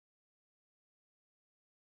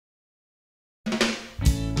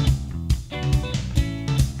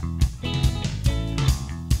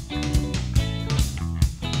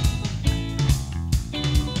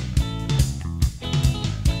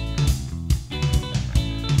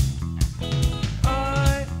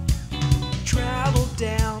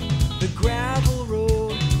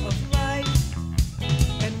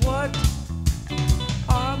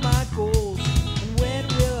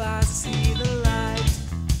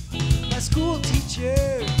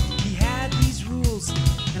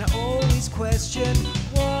question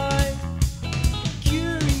why.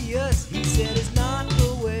 Curious, he said, is not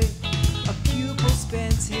the way a pupil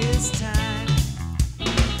spends his time.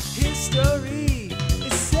 History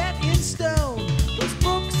is set in stone, those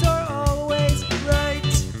books are always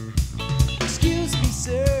right. Excuse me,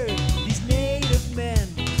 sir, these native men,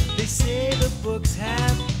 they say the books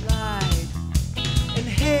have lied. And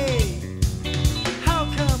hey, how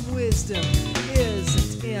come wisdom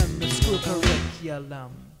isn't in the school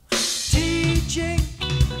curriculum? Teaching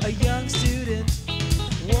a young student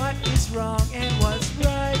what is wrong and what's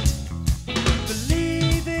right.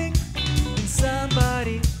 Believing in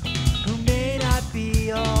somebody who may not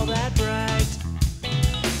be all that bright.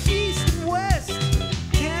 East and west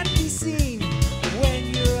can't be seen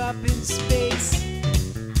when you're up in space.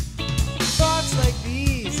 Thoughts like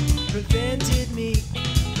these prevented me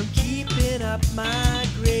from keeping up my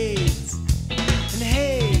grades. And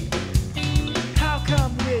hey, how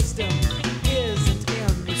come wisdom isn't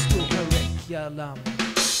in the school curriculum?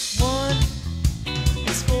 One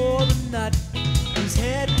is for the nut whose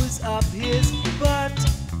head was up his butt.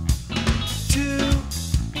 Two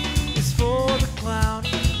is for the clown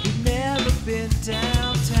who'd never been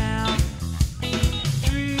downtown.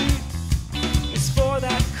 Three is for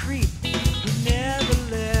that creep who never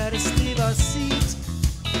let us leave our seat.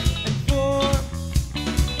 And four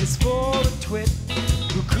is for the twit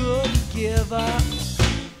who couldn't give up